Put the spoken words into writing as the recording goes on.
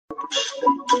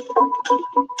Hey,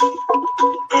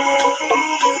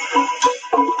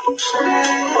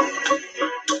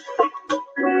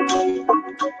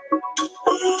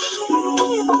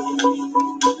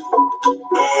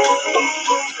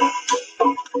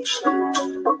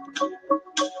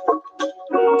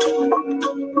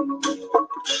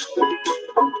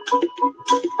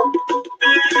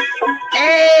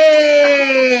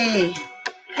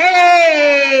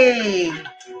 hey,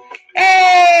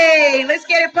 hey, let's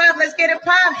get it pumped, let's get it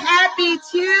pumped. Happy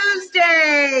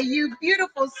Tuesday, you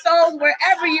beautiful souls,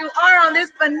 wherever you are on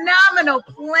this phenomenal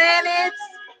planet.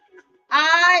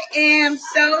 I am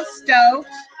so stoked.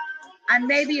 I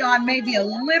may be on maybe a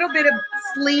little bit of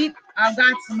sleep. I've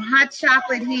got some hot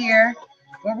chocolate here,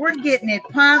 but we're getting it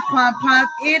pump, pump, pump.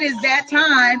 It is that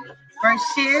time for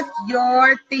Shift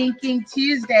Your Thinking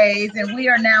Tuesdays, and we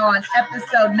are now on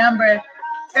episode number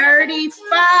 35.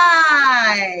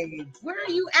 Where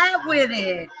are you at with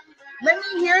it? Let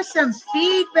me hear some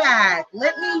feedback.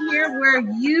 Let me hear where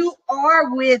you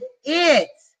are with it.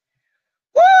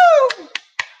 Woo!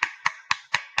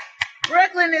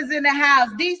 Brooklyn is in the house.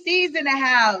 DC's in the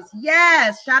house.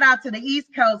 Yes. Shout out to the East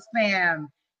Coast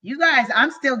fam. You guys, I'm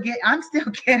still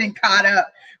getting caught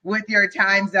up with your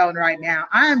time zone right now.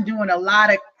 I'm doing a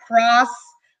lot of cross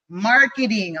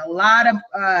marketing, a lot of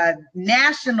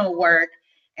national work,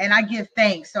 and I give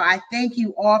thanks. So I thank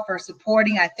you all for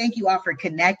supporting. I thank you all for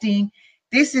connecting.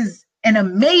 This is an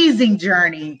amazing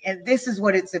journey, and this is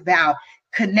what it's about.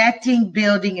 Connecting,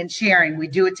 building, and sharing. We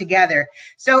do it together.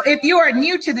 So if you are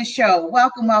new to the show,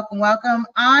 welcome, welcome, welcome.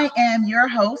 I am your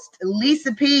host,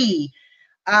 Lisa P.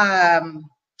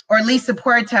 Or Lisa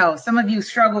Puerto. Some of you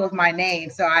struggle with my name,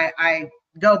 so I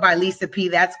go by Lisa P.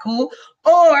 That's cool.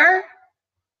 Or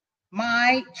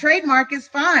my trademark is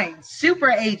fine. Super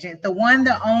Agent, the one,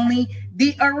 the only,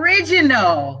 the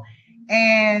original.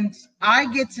 And I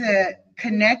get to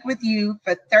connect with you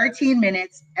for 13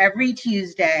 minutes every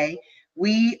Tuesday.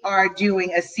 We are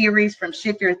doing a series from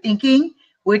Shift Your Thinking,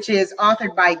 which is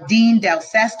authored by Dean Del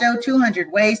Sesto,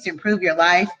 200 Ways to Improve Your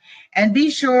Life. And be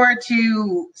sure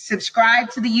to subscribe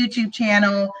to the YouTube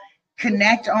channel,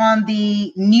 connect on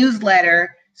the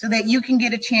newsletter so that you can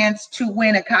get a chance to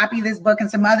win a copy of this book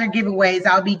and some other giveaways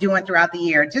I'll be doing throughout the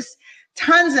year. Just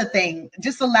tons of things.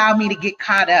 Just allow me to get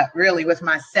caught up really with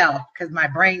myself because my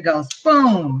brain goes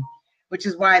boom, which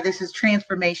is why this is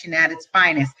transformation at its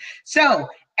finest. So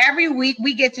every week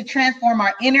we get to transform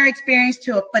our inner experience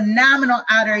to a phenomenal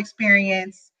outer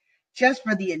experience just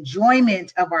for the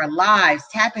enjoyment of our lives.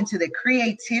 Tap into the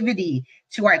creativity,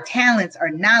 to our talents, our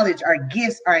knowledge, our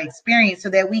gifts, our experience so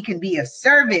that we can be of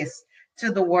service to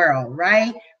the world,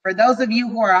 right? For those of you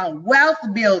who are on wealth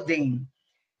building,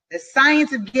 the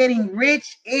science of getting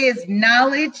rich is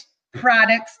knowledge,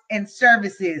 products, and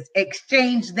services.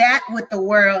 Exchange that with the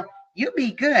world. You'll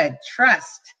be good.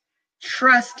 Trust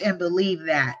and believe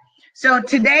that. So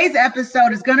today's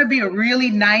episode is going to be a really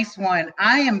nice one.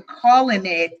 I am calling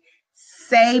it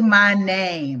Say My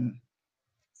Name.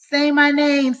 Say my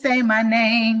name, say my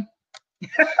name.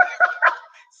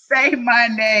 Say my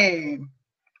name.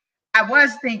 I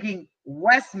was thinking,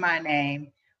 what's my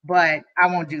name? But I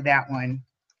won't do that one.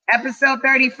 Episode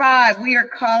 35, we are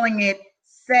calling it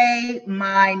Say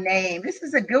My Name. This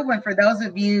is a good one for those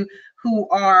of you who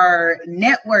are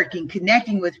networking,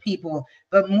 connecting with people,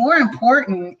 but more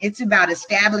important, it's about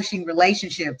establishing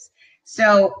relationships.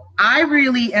 So I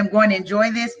really am going to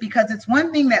enjoy this because it's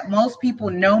one thing that most people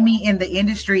know me in the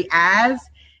industry as.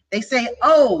 They say,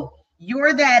 oh,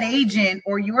 you're that agent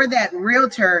or you're that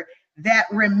realtor that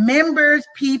remembers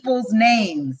people's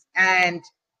names. And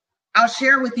I'll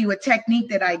share with you a technique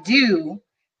that I do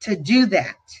to do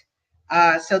that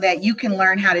so that you can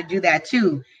learn how to do that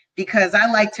too. Because I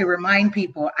like to remind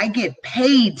people, I get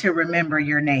paid to remember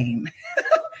your name.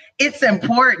 It's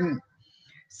important.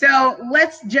 So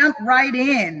let's jump right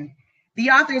in. The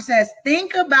author says,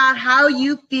 think about how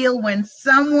you feel when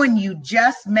someone you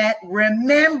just met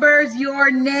remembers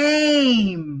your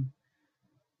name.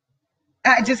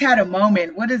 I just had a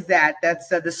moment. What is that? That's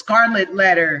the Scarlet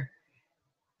Letter.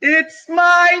 It's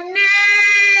my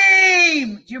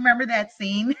name. Do you remember that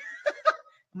scene?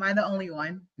 Am I the only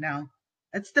one? No.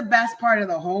 That's the best part of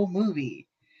the whole movie.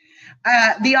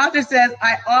 The author says,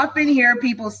 I often hear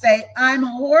people say, I'm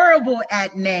horrible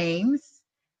at names.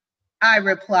 I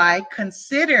reply,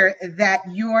 consider that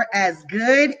you're as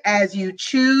good as you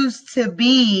choose to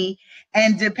be.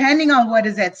 And depending on what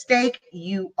is at stake,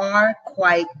 you are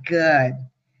quite good.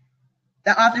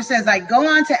 The author says, I go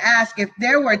on to ask if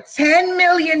there were $10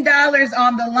 million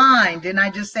on the line. Didn't I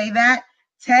just say that?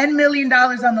 $10 million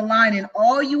on the line, and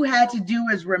all you had to do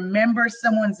is remember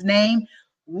someone's name.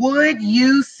 Would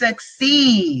you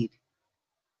succeed?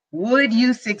 Would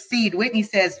you succeed? Whitney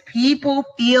says, people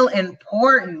feel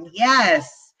important.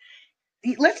 Yes.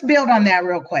 Let's build on that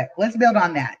real quick. Let's build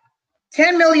on that.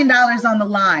 $10 million on the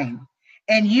line,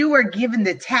 and you were given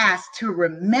the task to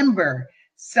remember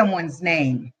someone's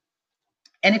name.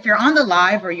 And if you're on the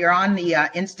live or you're on the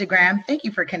Instagram, thank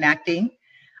you for connecting.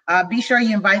 Be sure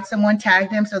you invite someone, tag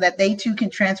them so that they too can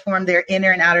transform their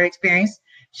inner and outer experience.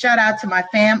 Shout out to my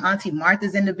fam. Auntie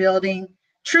Martha's in the building.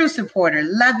 True supporter.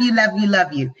 Love you, love you,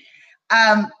 love you.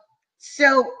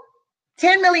 So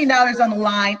 $10 million on the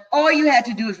line. All you had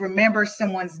to do is remember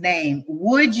someone's name.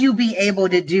 Would you be able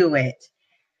to do it?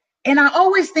 And I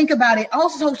always think about it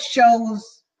also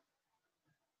shows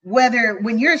whether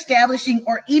when you're establishing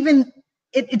or even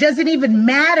it doesn't even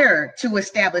matter to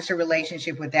establish a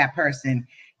relationship with that person.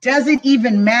 Doesn't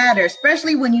even matter,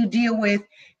 especially when you deal with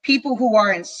people who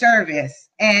are in service.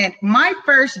 And my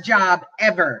first job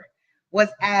ever was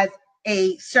as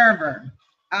a server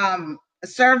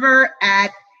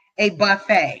at a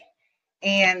buffet.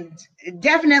 And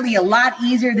definitely a lot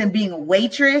easier than being a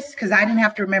waitress because I didn't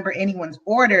have to remember anyone's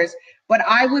orders, but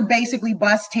I would basically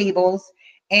bus tables,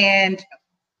 and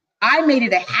I made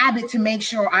it a habit to make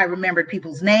sure I remembered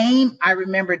people's name. I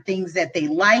remembered things that they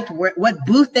liked, what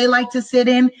booth they liked to sit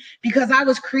in, because I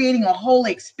was creating a whole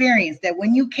experience that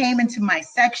when you came into my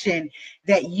section,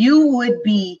 that you would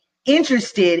be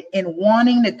interested in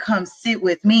wanting to come sit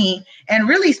with me and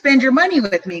really spend your money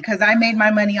with me because I made my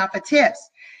money off of tips.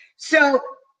 So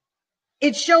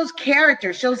it shows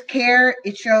character, shows care.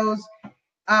 It shows,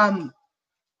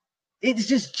 it's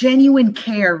just genuine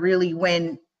care really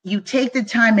when you take the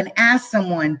time and ask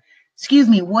someone, excuse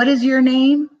me, what is your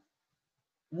name?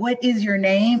 What is your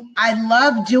name? I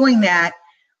love doing that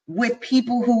with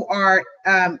people who are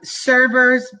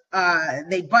servers,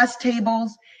 they bus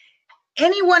tables.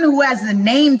 Anyone who has a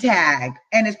name tag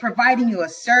and is providing you a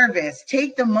service,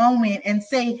 take the moment and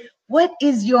say, what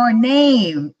is your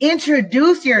name?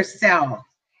 Introduce yourself.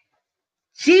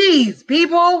 Jeez,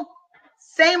 people,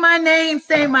 say my name,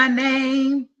 say my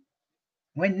name.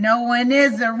 When no one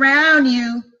is around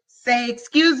you, say,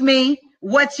 excuse me,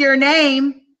 what's your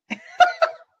name?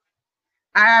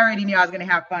 I already knew I was going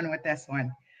to have fun with this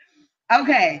one.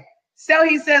 Okay, so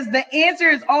he says the answer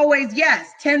is always yes.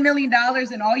 $10 million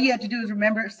and all you have to do is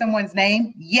remember someone's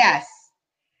name? Yes.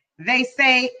 They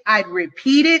say I'd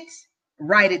repeat it,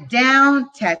 write it down,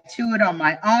 tattoo it on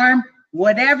my arm,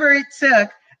 whatever it took,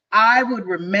 I would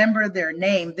remember their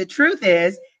name. The truth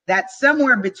is that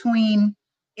somewhere between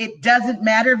it doesn't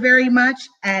matter very much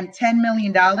and $10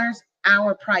 million,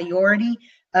 our priority,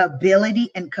 ability,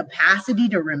 and capacity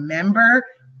to remember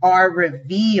are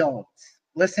revealed.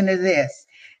 Listen to this.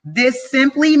 This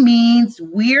simply means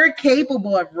we're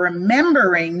capable of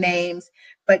remembering names,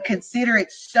 but consider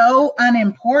it so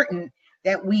unimportant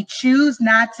that we choose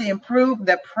not to improve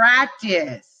the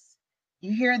practice.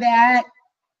 You hear that?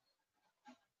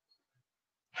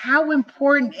 How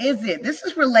important is it? This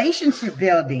is relationship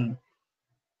building.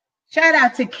 Shout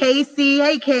out to Casey.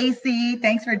 Hey, Casey,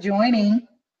 thanks for joining.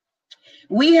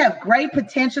 We have great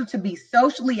potential to be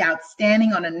socially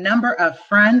outstanding on a number of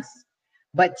fronts,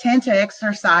 but tend to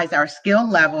exercise our skill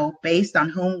level based on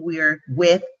whom we're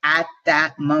with at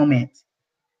that moment.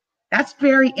 That's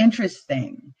very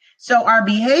interesting. So our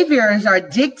behaviors are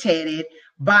dictated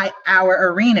by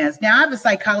our arenas. Now, I have a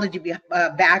psychology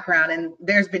background, and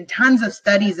there's been tons of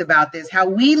studies about this, how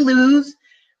we lose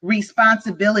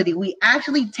responsibility. We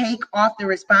actually take off the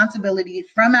responsibility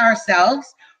from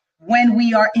ourselves when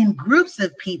we are in groups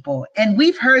of people. And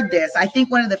we've heard this. I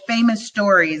think one of the famous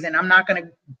stories, and I'm not going to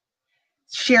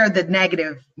share the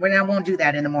negative, when I won't do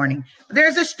that in the morning.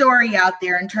 There's a story out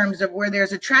there in terms of where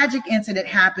there's a tragic incident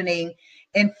happening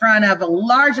in front of a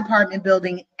large apartment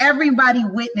building. Everybody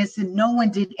witnessed and no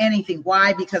one did anything.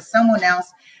 Why? Because someone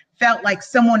else felt like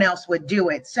someone else would do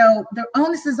it. So the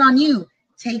onus is on you.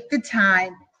 Take the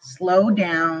time, slow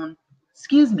down.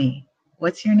 Excuse me,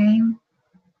 what's your name?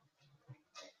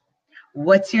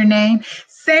 What's your name?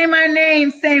 Say my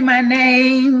name, say my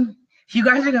name. You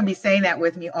guys are going to be saying that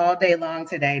with me all day long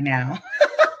today now.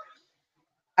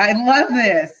 I love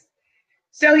this.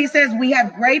 So he says we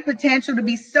have great potential to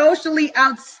be socially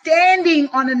outstanding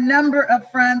on a number of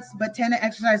fronts, but tend to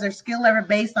exercise our skill level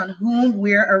based on whom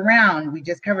we're around. We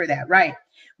just covered that, right?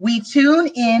 We tune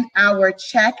in or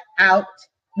check out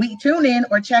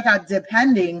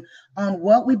depending on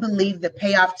what we believe the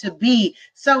payoff to be.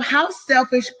 So how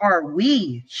selfish are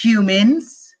we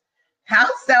humans? How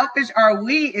selfish are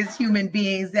we as human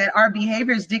beings that our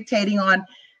behavior is dictating on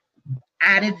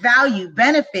added value,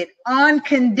 benefit, on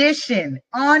condition.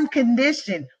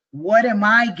 What am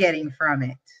I getting from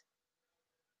it?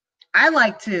 I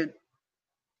like to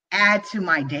add to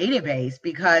my database,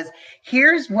 because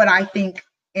here's what I think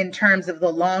in terms of the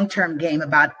long-term game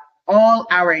about all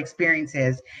our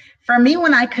experiences. For me,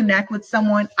 when I connect with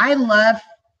someone, I love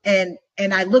and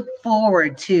I look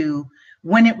forward to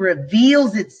when it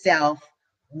reveals itself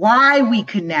why we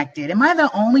connected. Am I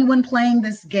the only one playing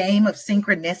this game of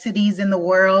synchronicities in the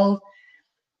world?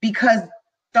 Because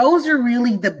those are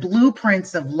really the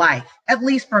blueprints of life, at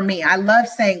least for me. I love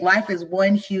saying life is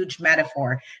one huge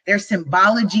metaphor. There's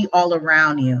symbology all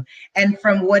around you. And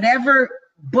from whatever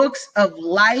books of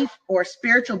life or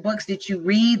spiritual books that you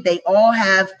read, they all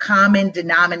have common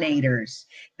denominators.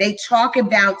 They talk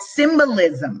about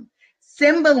symbolism,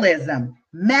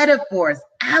 metaphors,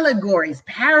 allegories,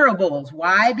 parables.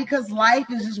 Why? Because life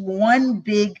is just one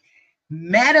big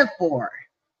metaphor.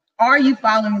 Are you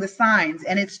following the signs?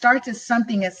 And it starts as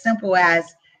something as simple as,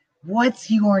 what's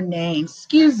your name?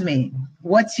 Excuse me,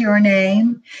 what's your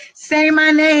name? Say my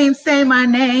name, say my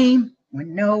name.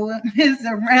 When no one is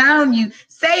around you,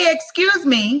 say, excuse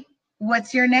me,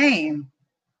 what's your name?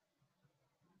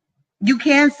 You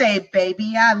can say,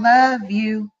 baby, I love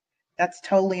you. That's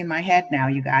totally in my head now,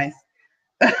 you guys.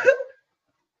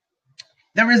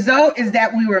 The result is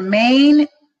that we remain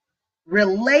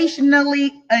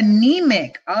relationally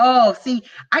anemic. Oh, see,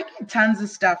 I get tons of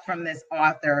stuff from this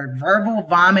author. Verbal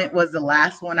Vomit was the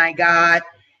last one I got.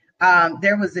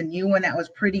 There was a new one that was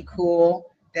pretty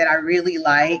cool that I really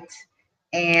liked.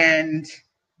 And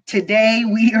today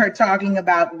we are talking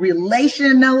about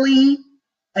relationally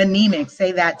anemic.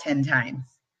 Say that 10 times.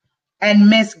 And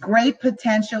miss great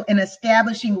potential in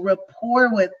establishing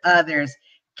rapport with others.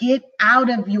 Get out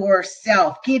of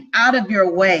yourself. Get out of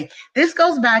your way. This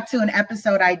goes back to an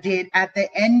episode I did at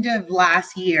the end of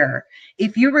last year.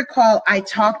 If you recall, I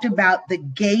talked about the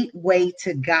gateway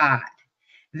to God.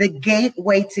 The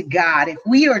gateway to God. If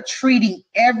we are treating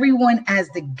everyone as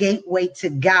the gateway to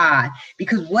God,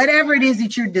 because whatever it is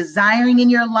that you're desiring in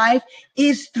your life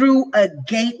is through a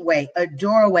gateway, a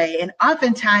doorway. And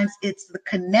oftentimes it's the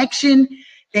connection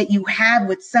that you have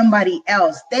with somebody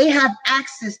else. They have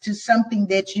access to something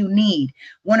that you need.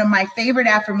 One of my favorite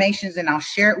affirmations, and I'll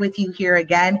share it with you here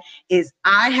again, is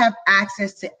I have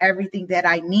access to everything that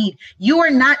I need. You are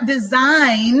not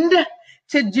designed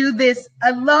to do this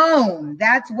alone.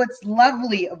 That's what's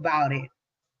lovely about it.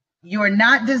 You are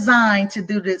not designed to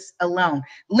do this alone.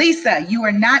 Lisa, you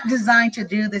are not designed to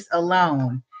do this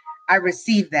alone. I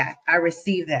receive that. I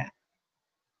receive that.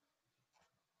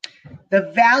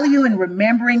 The value in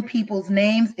remembering people's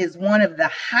names is one of the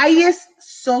highest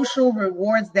social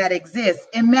rewards that exist.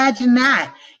 Imagine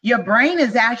that. Your brain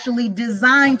is actually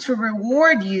designed to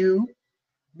reward you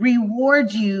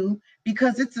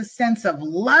because it's a sense of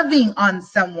loving on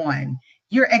someone.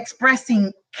 You're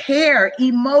expressing care,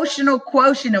 emotional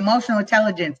quotient, emotional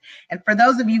intelligence. And for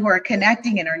those of you who are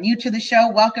connecting and are new to the show,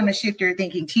 welcome to Shift Your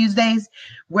Thinking Tuesdays,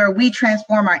 where we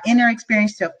transform our inner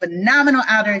experience to a phenomenal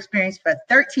outer experience for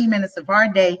 13 minutes of our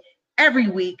day every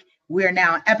week. We are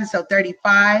now on episode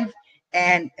 35,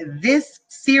 and this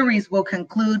series will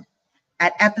conclude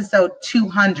at episode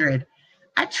 200.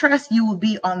 I trust you will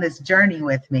be on this journey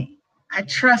with me. I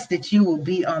trust that you will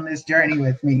be on this journey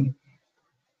with me.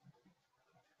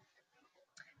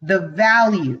 The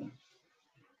value.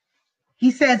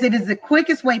 He says it is the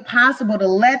quickest way possible to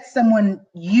let someone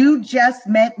you just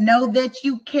met know that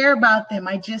you care about them.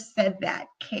 I just said that,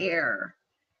 care.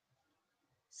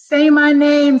 Say my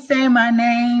name, say my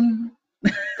name.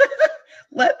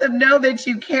 Let them know that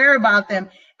you care about them.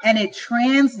 And it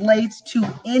translates to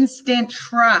instant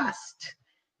trust.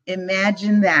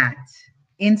 Imagine that.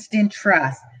 Instant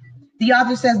trust. The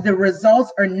author says the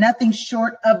results are nothing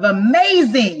short of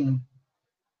amazing.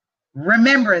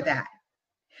 Remember that.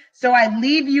 So I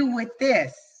leave you with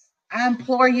this. I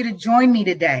implore you to join me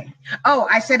today. Oh,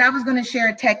 I said I was going to share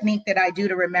a technique that I do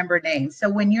to remember names. So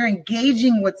when you're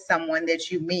engaging with someone that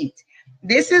you meet,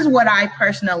 this is what I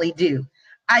personally do.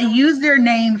 I use their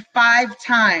name 5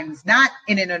 times, not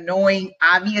in an annoying,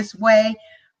 obvious way,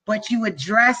 but you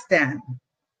address them.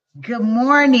 Good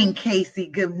morning, Casey.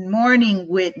 Good morning,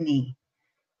 Whitney.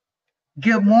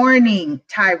 Good morning,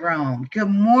 Tyrone. Good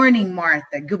morning,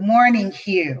 Martha. Good morning,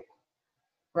 Hugh.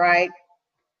 Right?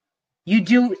 You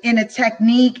do in a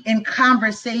technique in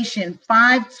conversation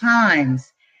 5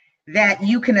 times that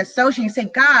you can associate and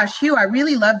say, gosh, Hugh, I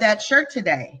really love that shirt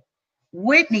today.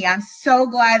 Whitney, I'm so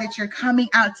glad that you're coming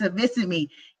out to visit me.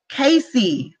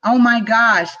 Casey, oh my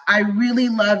gosh, I really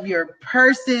love your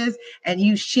purses and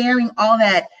you sharing all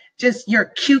that, just your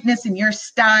cuteness and your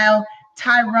style.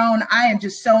 Tyrone, I am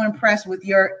just so impressed with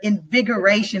your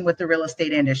invigoration with the real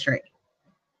estate industry.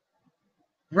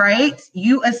 Right?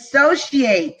 You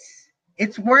associate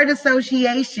It's word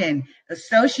association.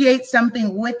 Associate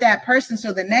something with that person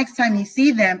so the next time you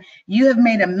see them, you have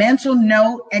made a mental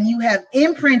note and you have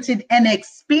imprinted an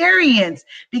experience.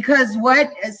 Because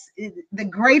what is the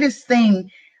greatest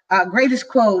thing, greatest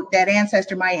quote that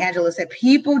ancestor Maya Angelou said,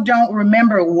 people don't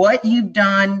remember what you've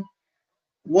done,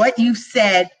 what you've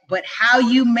said, but how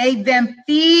you made them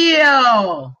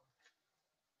feel.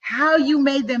 How you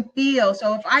made them feel.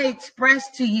 So if I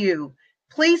express to you,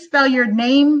 please spell your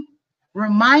name.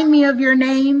 Remind me of your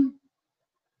name.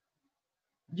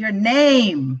 Your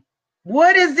name.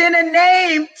 What is in a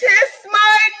name? 'Tis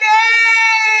my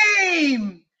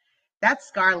name. That's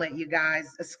Scarlet, you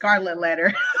guys. A scarlet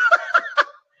letter.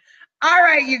 All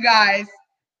right, you guys.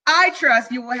 I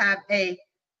trust you will have a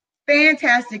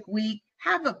fantastic week.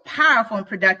 Have a powerful and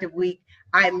productive week.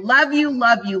 I love you,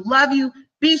 love you, love you.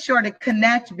 Be sure to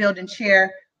connect, build, and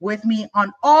share with me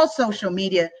on all social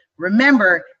media.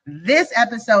 Remember, this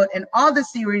episode and all the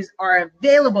series are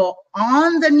available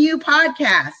on the new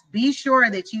podcast. Be sure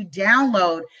that you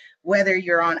download, whether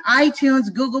you're on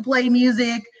iTunes, Google Play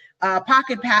Music,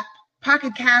 Pocket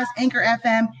Cast, Anchor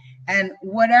FM, and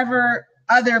whatever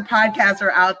other podcasts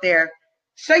are out there.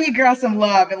 Show your girl some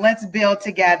love and let's build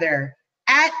together.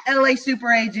 At LA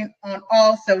Super Agent on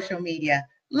all social media.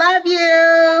 Love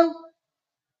you.